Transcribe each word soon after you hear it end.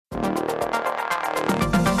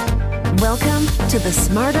Welcome to the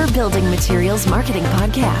Smarter Building Materials Marketing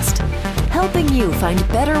Podcast, helping you find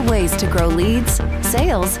better ways to grow leads,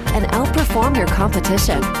 sales, and outperform your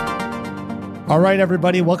competition. All right,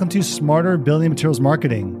 everybody, welcome to Smarter Building Materials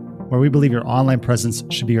Marketing, where we believe your online presence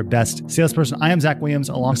should be your best salesperson. I am Zach Williams,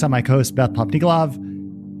 alongside my co-host, Beth Popnikolov,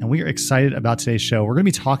 and we are excited about today's show. We're going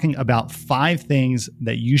to be talking about 5 things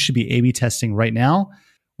that you should be A/B testing right now.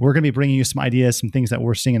 We're going to be bringing you some ideas, some things that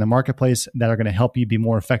we're seeing in the marketplace that are going to help you be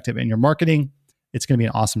more effective in your marketing. It's going to be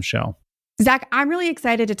an awesome show. Zach, I'm really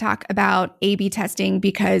excited to talk about A/B testing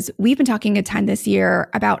because we've been talking a ton this year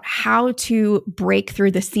about how to break through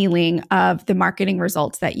the ceiling of the marketing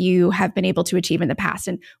results that you have been able to achieve in the past.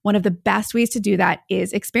 And one of the best ways to do that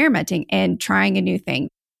is experimenting and trying a new thing.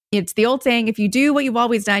 It's the old saying, if you do what you've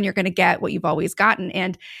always done, you're going to get what you've always gotten.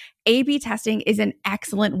 And A/B testing is an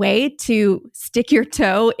excellent way to stick your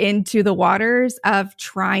toe into the waters of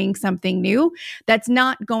trying something new that's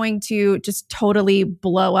not going to just totally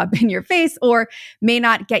blow up in your face or may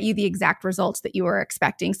not get you the exact results that you were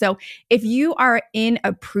expecting. So if you are in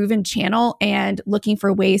a proven channel and looking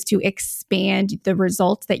for ways to expand the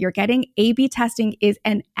results that you're getting, A/B testing is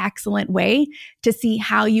an excellent way to see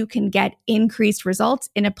how you can get increased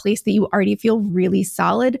results in a place that you already feel really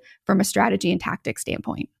solid from a strategy and tactics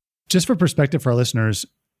standpoint. Just for perspective for our listeners,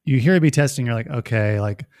 you hear A/B testing, you're like, okay,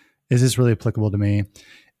 is this really applicable to me?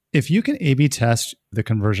 If you can A/B test the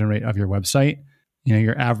conversion rate of your website,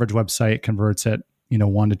 your average website converts at,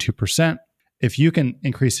 1 to 2%. If you can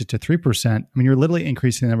increase it to 3%, you're literally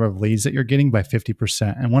increasing the number of leads that you're getting by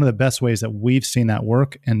 50%. And one of the best ways that we've seen that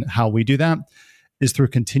work and how we do that is through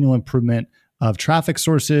continual improvement of traffic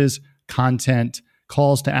sources, content,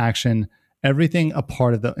 calls to action, everything a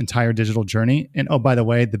part of the entire digital journey. And oh, by the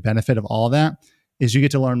way, the benefit of all of that is you get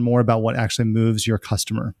to learn more about what actually moves your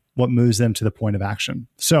customer, what moves them to the point of action.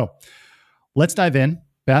 So let's dive in.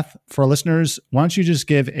 Beth, for our listeners, why don't you just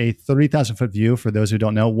give a 30,000 foot view for those who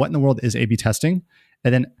don't know, what in the world is A/B testing?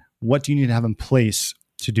 And then what do you need to have in place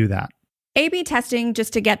to do that? A/B testing,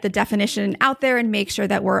 just to get the definition out there and make sure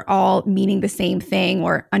that we're all meaning the same thing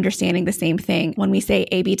or understanding the same thing. When we say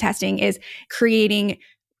A/B testing, is creating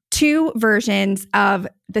 2 versions of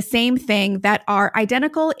the same thing that are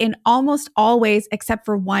identical in almost all ways, except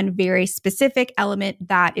for one very specific element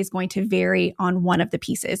that is going to vary on one of the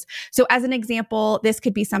pieces. So as an example, this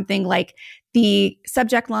could be something like the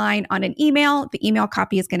subject line on an email, the email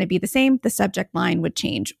copy is going to be the same, the subject line would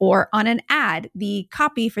change. Or on an ad, the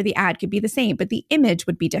copy for the ad could be the same, but the image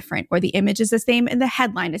would be different, or the image is the same and the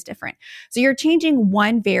headline is different. So you're changing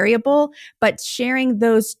one variable, but sharing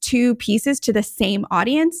those 2 pieces to the same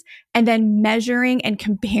audience, and then measuring and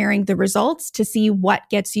comparing the results to see what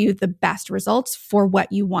gets you the best results for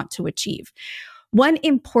what you want to achieve. One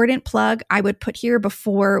important plug I would put here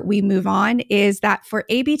before we move on is that for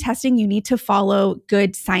A/B testing, you need to follow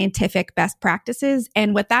good scientific best practices.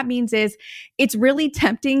 And what that means is it's really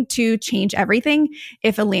tempting to change everything.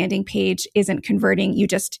 If a landing page isn't converting, you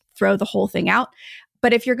just throw the whole thing out.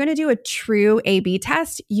 But if you're going to do a true A/B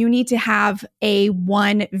test, you need to have a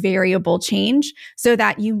one variable change so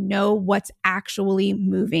that you know what's actually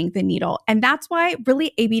moving the needle. And that's why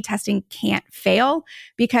really A/B testing can't fail,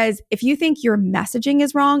 because if you think your messaging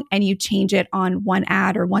is wrong and you change it on one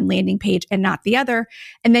ad or one landing page and not the other,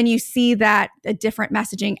 and then you see that a different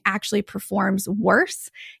messaging actually performs worse,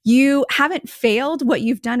 you haven't failed. What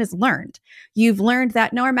you've done is learned. You've learned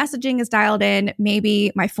that no, our messaging is dialed in.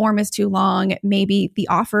 Maybe my form is too long. Maybe the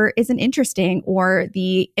offer isn't interesting, or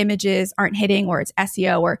the images aren't hitting, or it's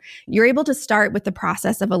SEO, or you're able to start with the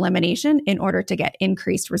process of elimination in order to get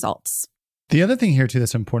increased results. The other thing here too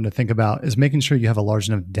that's important to think about is making sure you have a large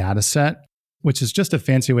enough data set, which is just a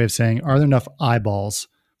fancy way of saying, are there enough eyeballs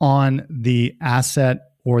on the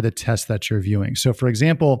asset or the test that you're viewing? So for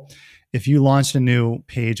example, if you launched a new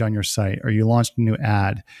page on your site or you launched a new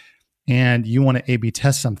ad, and you want to A/B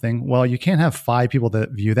test something, well, you can't have 5 people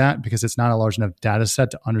that view that because it's not a large enough data set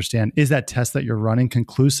to understand, is that test that you're running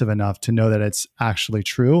conclusive enough to know that it's actually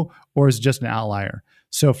true, or is it just an outlier?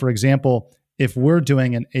 So for example, if we're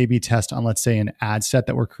doing an A/B test on, let's say, an ad set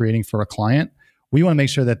that we're creating for a client, we want to make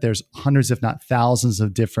sure that there's hundreds, if not thousands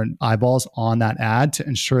of different eyeballs on that ad to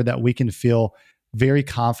ensure that we can feel very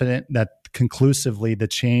confident that conclusively the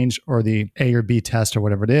change or the A or B test or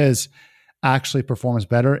whatever it is actually performs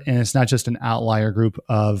better. And it's not just an outlier group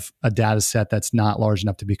of a data set that's not large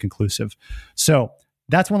enough to be conclusive. So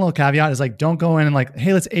that's one little caveat is don't go in and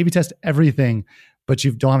hey, let's A/B test everything, but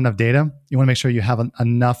you don't have enough data. You want to make sure you have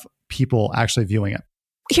enough people actually viewing it.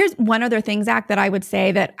 Here's one other thing, Zach, that I would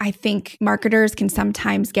say that I think marketers can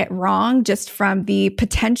sometimes get wrong just from the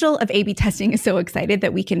potential of A/B testing is so excited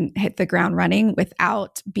that we can hit the ground running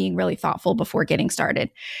without being really thoughtful before getting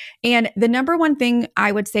started. And the number one thing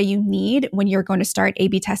I would say you need when you're going to start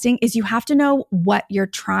A/B testing is you have to know what you're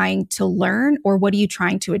trying to learn or what are you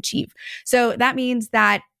trying to achieve. So that means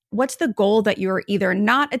that what's the goal that you're either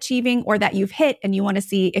not achieving or that you've hit and you want to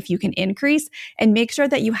see if you can increase, and make sure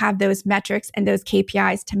that you have those metrics and those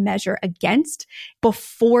KPIs to measure against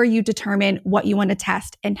before you determine what you want to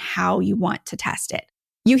test and how you want to test it.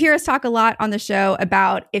 You hear us talk a lot on the show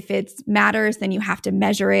about if it matters, then you have to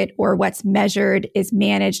measure it, or what's measured is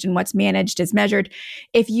managed and what's managed is measured.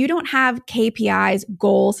 If you don't have KPIs,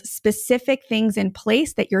 goals, specific things in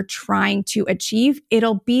place that you're trying to achieve,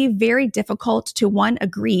 it'll be very difficult to, one,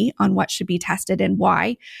 agree on what should be tested and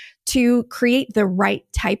why, to create the right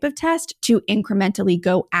type of test to incrementally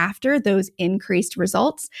go after those increased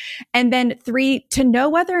results. And then 3, to know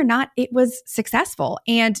whether or not it was successful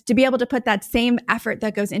and to be able to put that same effort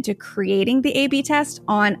that goes into creating the A/B test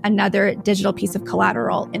on another digital piece of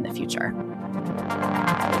collateral in the future.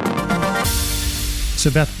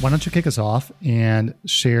 So Beth, why don't you kick us off and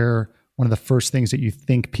share one of the first things that you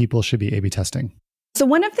think people should be A/B testing? So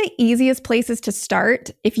one of the easiest places to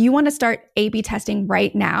start, if you want to start A/B testing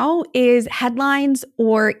right now, is headlines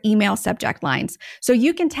or email subject lines. So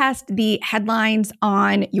you can test the headlines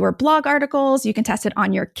on your blog articles. You can test it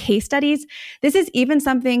on your case studies. This is even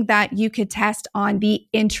something that you could test on the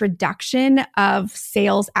introduction of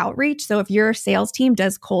sales outreach. So if your sales team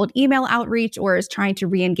does cold email outreach or is trying to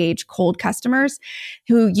re-engage cold customers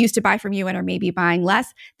who used to buy from you and are maybe buying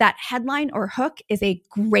less, that headline or hook is a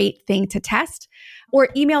great thing to test. Or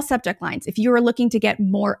email subject lines. If you are looking to get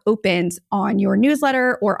more opens on your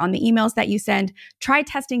newsletter or on the emails that you send, try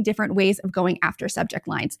testing different ways of going after subject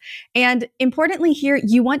lines. And importantly here,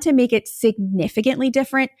 you want to make it significantly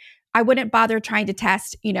different. I wouldn't bother trying to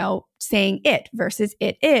test, saying it versus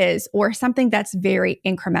it is, or something that's very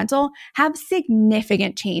incremental. Have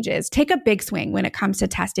significant changes. Take a big swing when it comes to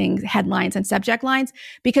testing headlines and subject lines,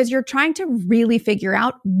 because you're trying to really figure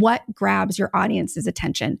out what grabs your audience's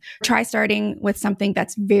attention. Try starting with something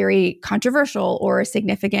that's very controversial or a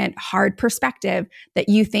significant hard perspective that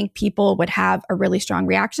you think people would have a really strong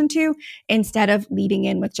reaction to, instead of leading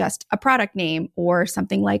in with just a product name or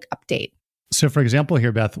something like update. So for example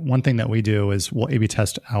here, Beth, one thing that we do is we'll A/B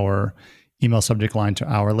test our email subject line to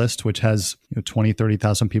our list, which has 20,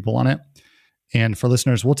 30,000 people on it. And for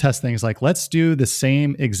listeners, we'll test things like, let's do the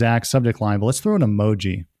same exact subject line, but let's throw an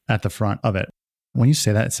emoji at the front of it. When you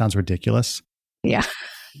say that, it sounds ridiculous. Yeah.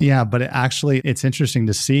 Yeah, but it's interesting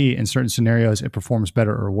to see in certain scenarios, it performs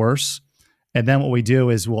better or worse. And then what we do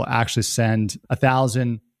is we'll actually send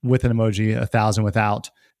 1,000 with an emoji, 1,000 without.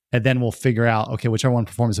 And then we'll figure out, okay, whichever one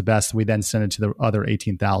performs the best, we then send it to the other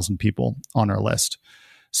 18,000 people on our list.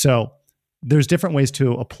 So there's different ways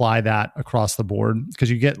to apply that across the board,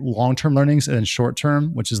 because you get long-term learnings and then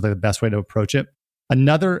short-term, which is the best way to approach it.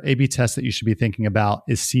 Another A/B test that you should be thinking about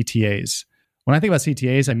is CTAs. When I think about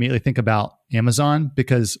CTAs, I immediately think about Amazon,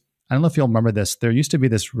 because I don't know if you'll remember this. There used to be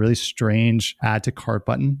this really strange add to cart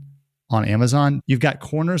button on Amazon. You've got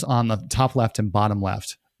corners on the top left and bottom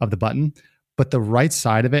left of the button. But the right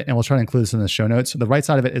side of it, and we'll try to include this in the show notes, the right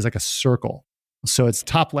side of it is like a circle. So it's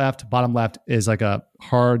top left, bottom left is like a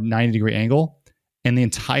hard 90-degree angle. And the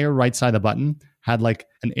entire right side of the button had like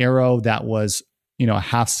an arrow that was, a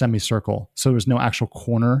half semicircle. So there was no actual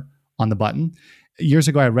corner on the button. Years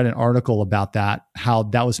ago, I read an article about that, how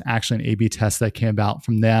that was actually an A/B test that came about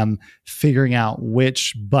from them figuring out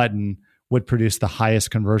which button would produce the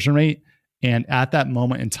highest conversion rate. And at that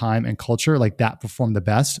moment in time and culture, like that performed the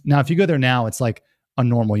best. Now, if you go there now, it's like a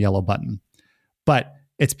normal yellow button. But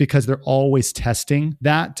it's because they're always testing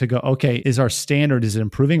that to go, okay, is our standard, is it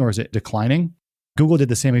improving or is it declining? Google did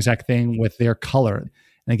the same exact thing with their color.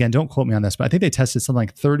 And again, don't quote me on this, but I think they tested something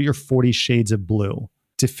like 30 or 40 shades of blue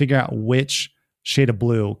to figure out which shade of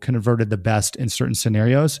blue converted the best in certain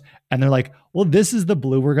scenarios. And they're like, well, this is the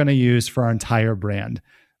blue we're going to use for our entire brand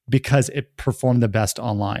because it performed the best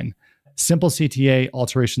online. Simple CTA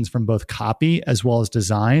alterations from both copy as well as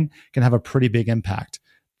design can have a pretty big impact.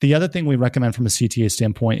 The other thing we recommend from a CTA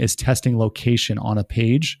standpoint is testing location on a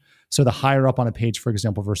page. So the higher up on a page, for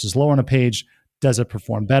example, versus lower on a page, does it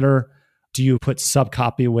perform better? Do you put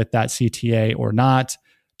subcopy with that CTA or not?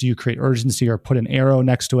 Do you create urgency or put an arrow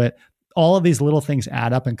next to it? All of these little things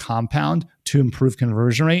add up and compound to improve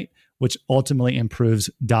conversion rate, which ultimately improves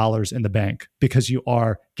dollars in the bank because you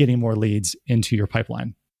are getting more leads into your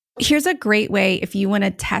pipeline. Here's a great way if you want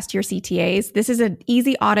to test your CTAs. This is an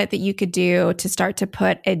easy audit that you could do to start to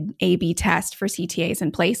put an A/B test for CTAs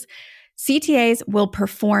in place. CTAs will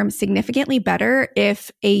perform significantly better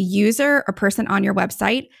if a user or person on your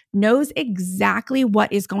website knows exactly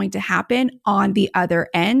what is going to happen on the other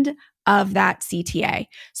end of that CTA.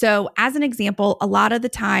 So as an example, a lot of the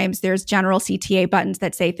times there's general CTA buttons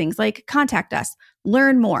that say things like contact us,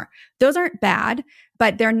 learn more. Those aren't bad,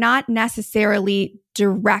 but they're not necessarily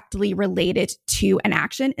directly related to an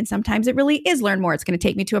action. And sometimes it really is learn more. It's going to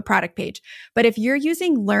take me to a product page. But if you're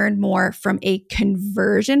using learn more from a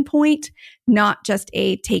conversion point, not just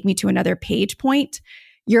a take me to another page point,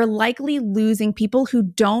 you're likely losing people who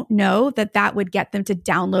don't know that that would get them to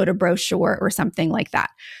download a brochure or something like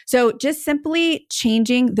that. So just simply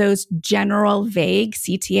changing those general vague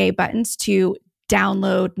CTA buttons to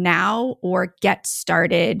download now or get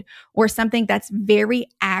started or something that's very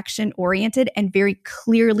action oriented and very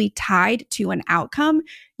clearly tied to an outcome,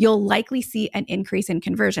 you'll likely see an increase in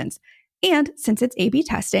conversions. And since it's A/B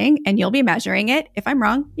testing and you'll be measuring it, if I'm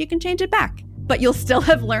wrong, you can change it back. But you'll still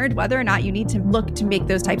have learned whether or not you need to look to make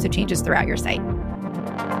those types of changes throughout your site.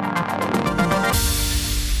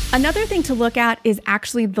 Another thing to look at is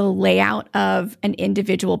actually the layout of an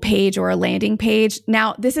individual page or a landing page.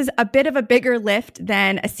 Now, this is a bit of a bigger lift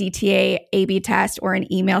than a CTA A/B test or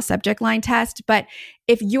an email subject line test. But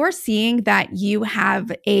if you're seeing that you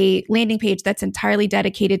have a landing page that's entirely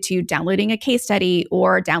dedicated to downloading a case study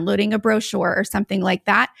or downloading a brochure or something like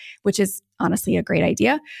that, which is honestly a great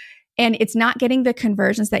idea, and it's not getting the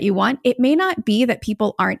conversions that you want, it may not be that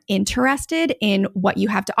people aren't interested in what you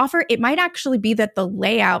have to offer. It might actually be that the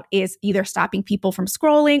layout is either stopping people from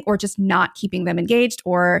scrolling or just not keeping them engaged,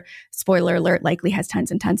 or spoiler alert, likely has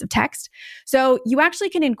tons and tons of text. So you actually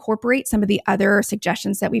can incorporate some of the other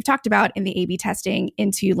suggestions that we've talked about in the A/B testing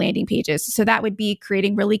into landing pages. So that would be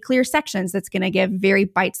creating really clear sections that's going to give very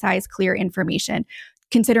bite-sized, clear information.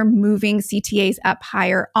 Consider moving CTAs up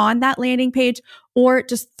higher on that landing page, or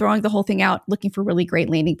just throwing the whole thing out, looking for really great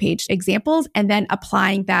landing page examples, and then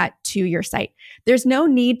applying that to your site. There's no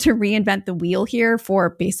need to reinvent the wheel here for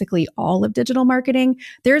basically all of digital marketing.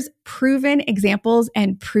 There's proven examples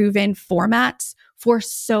and proven formats for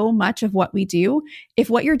so much of what we do. If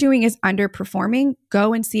what you're doing is underperforming,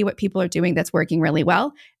 go and see what people are doing that's working really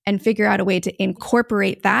well and figure out a way to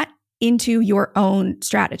incorporate that into your own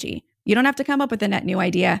strategy. You don't have to come up with a net new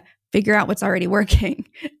idea. Figure out what's already working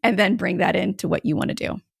and then bring that into what you want to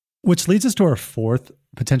do. Which leads us to our fourth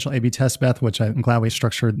potential A/B test, Beth, which I'm glad we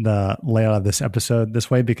structured the layout of this episode this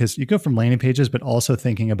way, because you go from landing pages, but also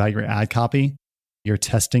thinking about your ad copy. You're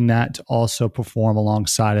testing that to also perform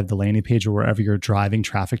alongside of the landing page or wherever you're driving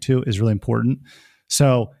traffic to is really important.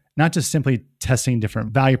 So not just simply testing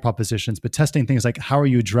different value propositions, but testing things like how are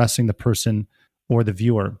you addressing the person or the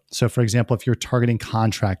viewer. So for example, if you're targeting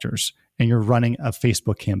contractors and you're running a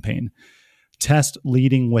Facebook campaign, test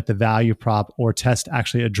leading with the value prop or test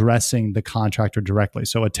actually addressing the contractor directly.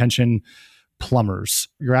 So attention plumbers,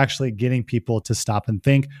 you're actually getting people to stop and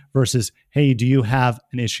think versus, hey, do you have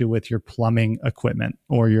an issue with your plumbing equipment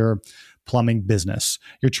or your plumbing business?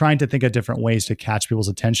 You're trying to think of different ways to catch people's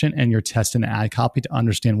attention, and you're testing the ad copy to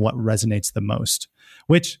understand what resonates the most,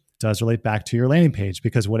 which does relate back to your landing page,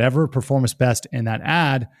 because whatever performs best in that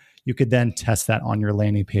ad, you could then test that on your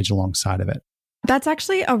landing page alongside of it. That's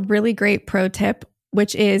actually a really great pro tip,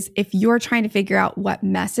 which is if you're trying to figure out what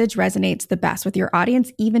message resonates the best with your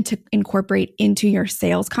audience, even to incorporate into your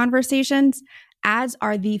sales conversations, ads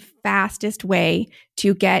are the fastest way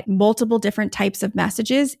to get multiple different types of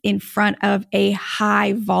messages in front of a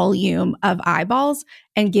high volume of eyeballs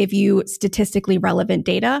and give you statistically relevant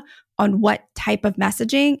data on what type of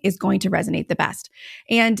messaging is going to resonate the best.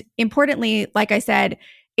 And importantly, like I said,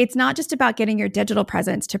 it's not just about getting your digital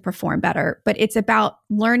presence to perform better, but it's about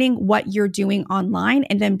learning what you're doing online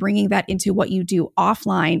and then bringing that into what you do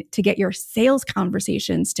offline to get your sales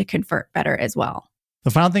conversations to convert better as well. The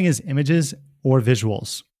final thing is images or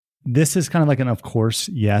visuals. This is kind of like an of course,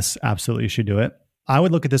 yes, absolutely you should do it. I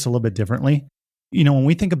would look at this a little bit differently. You know, when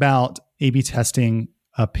we think about A/B testing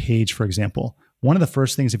a page, for example, one of the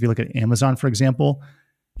first things, if you look at Amazon, for example,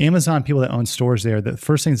 Amazon, people that own stores there, the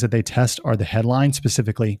first things that they test are the headline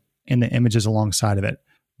specifically and the images alongside of it.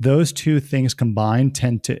 Those two things combined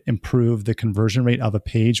tend to improve the conversion rate of a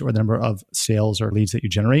page or the number of sales or leads that you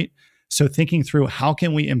generate. So thinking through how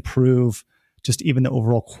can we improve just even the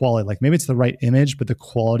overall quality, like maybe it's the right image, but the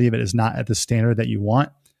quality of it is not at the standard that you want.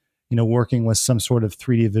 You know, working with some sort of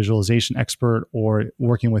 3D visualization expert or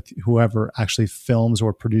working with whoever actually films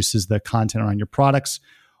or produces the content around your products,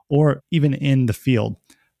 or even in the field.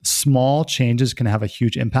 Small changes can have a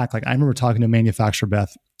huge impact. Like I remember talking to a manufacturer,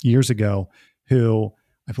 Beth, years ago who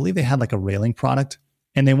I believe they had like a railing product,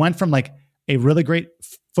 and they went from like a really great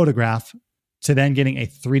photograph to then getting a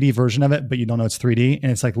 3D version of it, but you don't know it's 3D,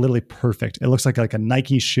 and it's like literally perfect. It looks like a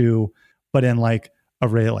Nike shoe, but in like a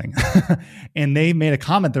railing. And they made a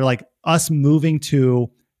comment. They're like, us moving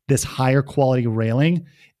to this higher quality railing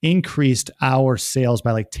increased our sales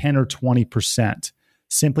by like 10 or 20%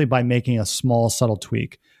 simply by making a small, subtle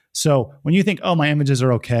tweak. So when you think, oh, my images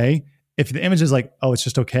are okay, if the image is like, oh, it's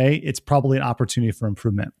just okay, it's probably an opportunity for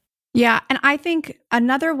improvement. Yeah. And I think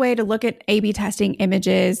another way to look at A/B testing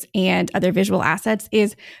images and other visual assets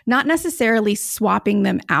is not necessarily swapping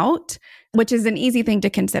them out, which is an easy thing to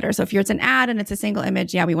consider. So if it's an ad and it's a single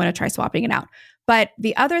image, yeah, we want to try swapping it out. But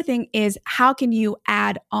the other thing is, how can you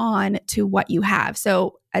add on to what you have?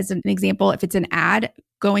 So as an example, if it's an ad,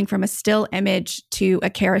 going from a still image to a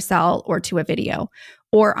carousel or to a video,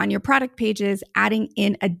 or on your product pages, adding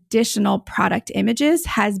in additional product images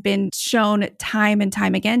has been shown time and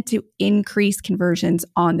time again to increase conversions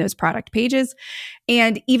on those product pages.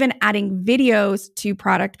 And even adding videos to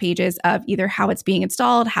product pages of either how it's being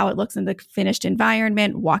installed, how it looks in the finished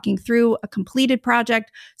environment, walking through a completed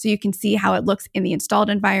project so you can see how it looks in the installed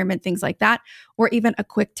environment, things like that, or even a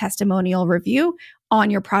quick testimonial review on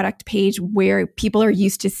your product page where people are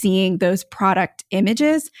used to seeing those product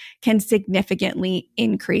images can significantly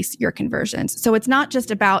increase your conversions. So it's not just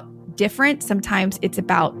about different, sometimes it's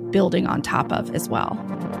about building on top of as well.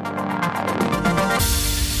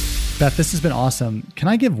 Beth, this has been awesome. Can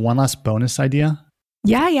I give one last bonus idea?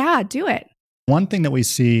 Yeah, do it. One thing that we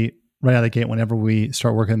see right out of the gate whenever we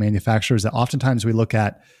start working with manufacturers, that oftentimes we look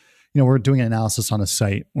at, we're doing an analysis on a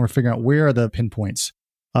site. We're figuring out where are the pinpoints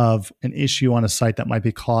of an issue on a site that might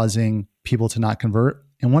be causing people to not convert.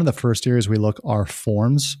 And one of the first areas we look are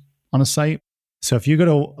forms on a site. So if you go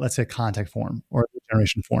to, let's say, a contact form or a lead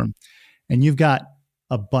generation form, and you've got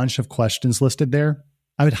a bunch of questions listed there,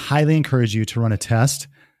 I would highly encourage you to run a test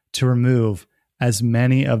to remove as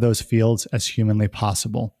many of those fields as humanly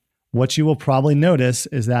possible. What you will probably notice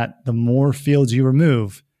is that the more fields you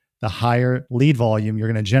remove, the higher lead volume you're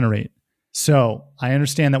going to generate. So I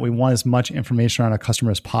understand that we want as much information on our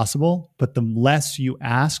customer as possible, but the less you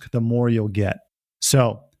ask, the more you'll get.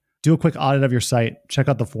 So do a quick audit of your site, check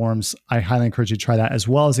out the forms. I highly encourage you to try that, as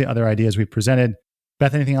well as the other ideas we presented.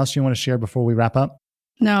 Beth, anything else you want to share before we wrap up?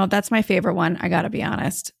 No, that's my favorite one. I got to be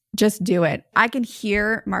honest. Just do it. I can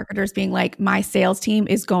hear marketers being like, my sales team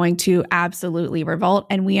is going to absolutely revolt.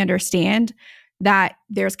 And we understand that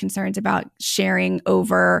there's concerns about sharing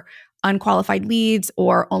over unqualified leads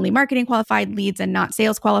or only marketing qualified leads and not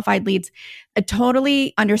sales qualified leads. I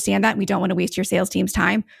totally understand that. We don't want to waste your sales team's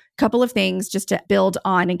time. Couple of things just to build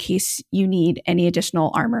on in case you need any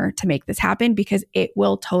additional armor to make this happen, because it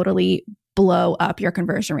will totally blow up your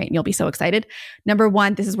conversion rate and you'll be so excited. Number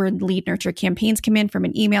one, this is where lead nurture campaigns come in from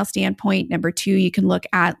an email standpoint. Number two, you can look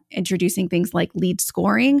at introducing things like lead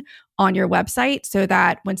scoring on your website so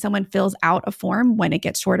that when someone fills out a form, when it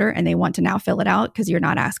gets shorter and they want to now fill it out because you're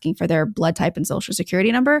not asking for their blood type and social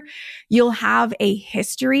security number, you'll have a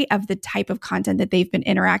history of the type of content that they've been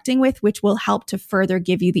interacting with, which will help to further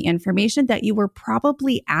give you the information that you were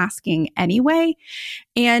probably asking anyway.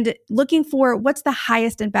 And looking for what's the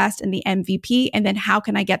highest and best in the MVP, and then how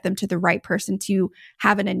can I get them to the right person to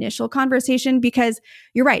have an initial conversation? Because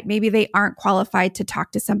you're right, maybe they aren't qualified to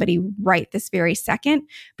talk to somebody right this very second,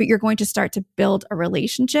 but you're going to start to build a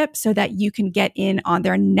relationship so that you can get in on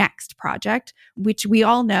their next project, which we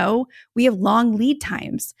all know we have long lead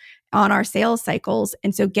times on our sales cycles.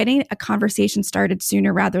 And so getting a conversation started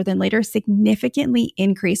sooner rather than later significantly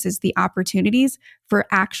increases the opportunities for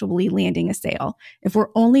actually landing a sale. If we're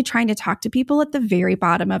only trying to talk to people at the very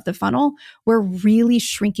bottom of the funnel, we're really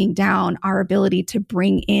shrinking down our ability to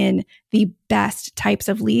bring in the best types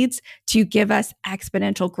of leads to give us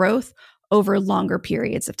exponential growth over longer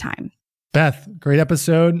periods of time. Beth, great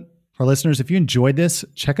episode. For listeners, if you enjoyed this,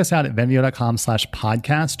 check us out at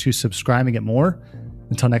venveo.com/podcast to subscribe and get more.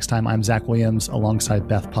 Until next time, I'm Zach Williams alongside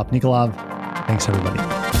Beth Popnikolov. Thanks,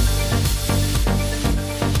 everybody.